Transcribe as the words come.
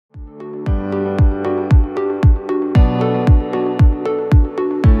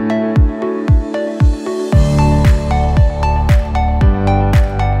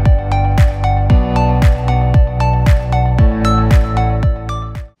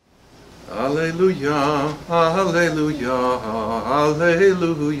Alleluia, Alleluia,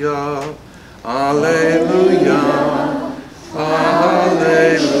 Alleluia, Alleluia,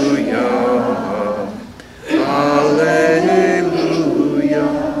 Alleluia, Alleluia.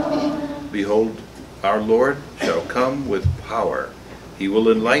 Behold, our Lord shall come with power. He will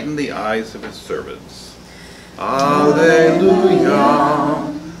enlighten the eyes of his servants. Alleluia,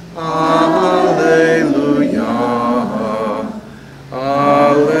 Alleluia,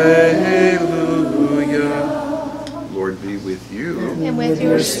 Alleluia. Lord be with you. And with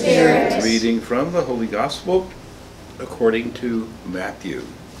your spirit. Reading from the Holy Gospel according to Matthew.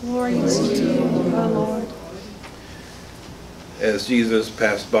 Glory to you, O Lord. As Jesus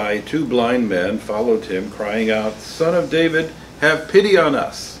passed by, two blind men followed him, crying out, "Son of David, have pity on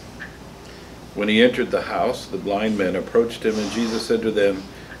us." When he entered the house, the blind men approached him, and Jesus said to them,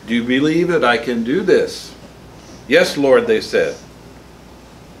 "Do you believe that I can do this?" "Yes, Lord," they said.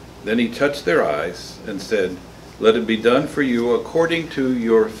 Then he touched their eyes and said, "Let it be done for you according to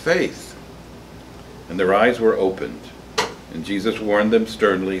your faith." And their eyes were opened. And Jesus warned them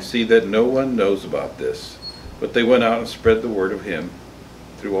sternly, "See that no one knows about this." But they went out and spread the word of him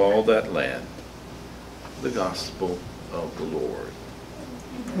through all that land. The Gospel of the Lord.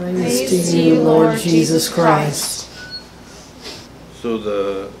 Praise to you, Lord Jesus Christ. So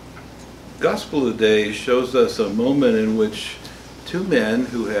the Gospel of the day shows us a moment in which two men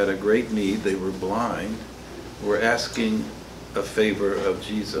who had a great need, they were blind, were asking a favor of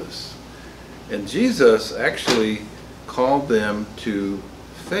Jesus. And Jesus actually called them to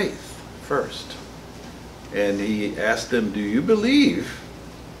faith first. And he asked them, "Do you believe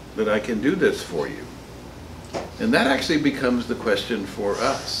that I can do this for you?" And that actually becomes the question for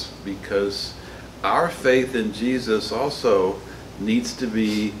us, because our faith in Jesus also needs to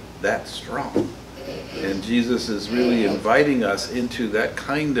be that strong. And Jesus is really inviting us into that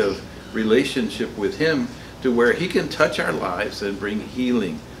kind of relationship with him, to where he can touch our lives and bring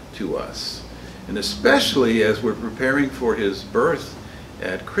healing to us. And especially as we're preparing for his birth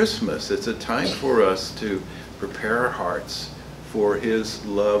at Christmas, it's a time for us to prepare our hearts for his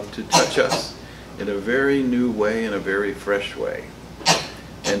love to touch us in a very new way, in a very fresh way.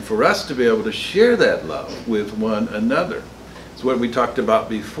 And for us to be able to share that love with one another. It's what we talked about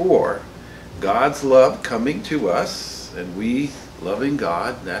before. God's love coming to us, and we loving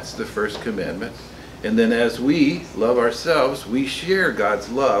God, that's the first commandment. And then as we love ourselves, we share God's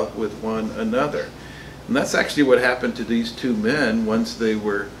love with one another. And that's actually what happened to these two men once they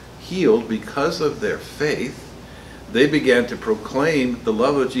were healed. Because of their faith, they began to proclaim the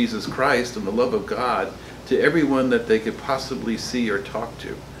love of Jesus Christ and the love of God to everyone that they could possibly see or talk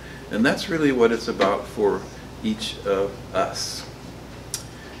to. And that's really what it's about for each of us.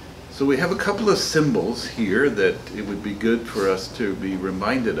 So we have a couple of symbols here that it would be good for us to be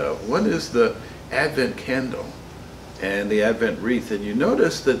reminded of. One is the Advent candle and the Advent wreath. And you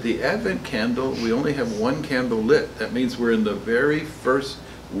notice that the Advent candle, we only have one candle lit. That means we're in the very first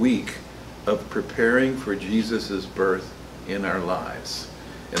week of preparing for Jesus' birth in our lives.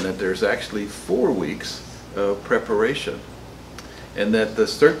 And that there's actually 4 weeks of preparation. And that the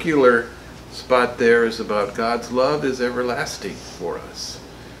circular spot there is about God's love is everlasting for us,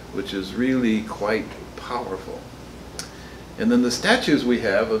 which is really quite powerful. And then the statues we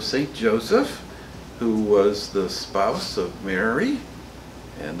have of Saint Joseph, who was the spouse of Mary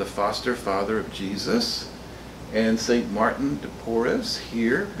and the foster father of Jesus, and Saint Martin de Porres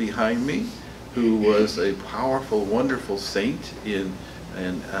here behind me, who was a powerful, wonderful saint in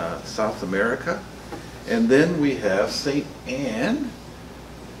South America. And then we have Saint Anne,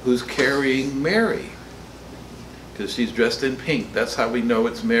 who's carrying Mary, because she's dressed in pink. That's how we know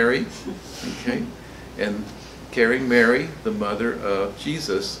it's Mary. Okay, and carrying Mary, the mother of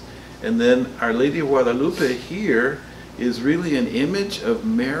Jesus. And then Our Lady of Guadalupe here is really an image of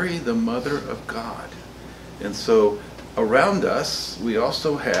Mary, the mother of God. And so around us, we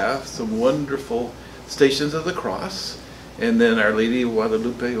also have some wonderful Stations of the Cross, and then Our Lady of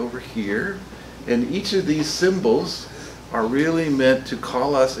Guadalupe over here. And each of these symbols are really meant to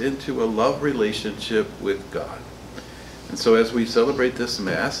call us into a love relationship with God. And so as we celebrate this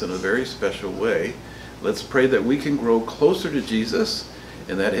Mass in a very special way, let's pray that we can grow closer to Jesus,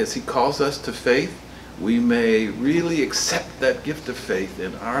 and that as he calls us to faith, we may really accept that gift of faith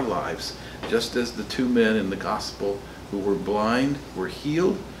in our lives, just as the two men in the Gospel who were blind were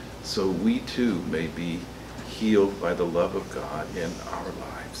healed, so we too may be healed by the love of God in our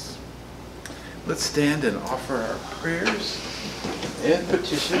lives. Let's stand and offer our prayers and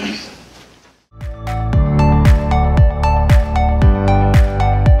petitions